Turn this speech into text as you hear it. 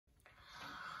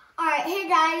Hey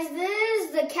guys, this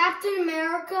is the Captain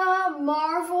America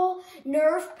Marvel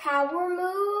Nerf Power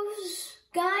Moves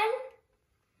gun.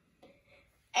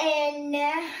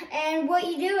 And what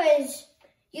you do is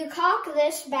you cock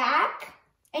this back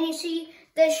and you see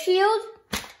the shield,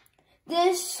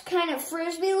 this kind of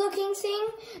frisbee looking thing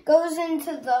goes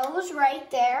into those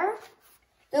right there.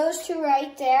 Those two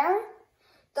right there.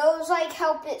 Those like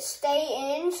help it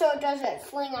stay in so it doesn't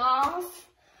fling off.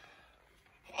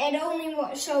 And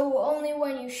only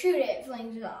when you shoot it, it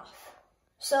flings off.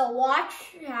 So watch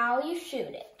how you shoot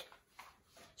it.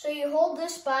 So you hold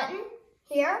this button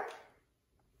here.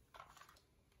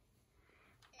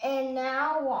 And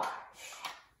now watch.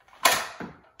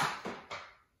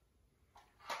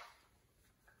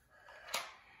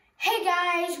 Hey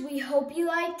guys, we hope you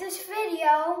liked this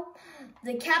video.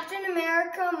 The Captain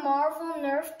America Marvel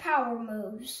Nerf Power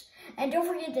Moves. And don't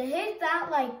forget to hit that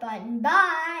like button.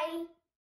 Bye!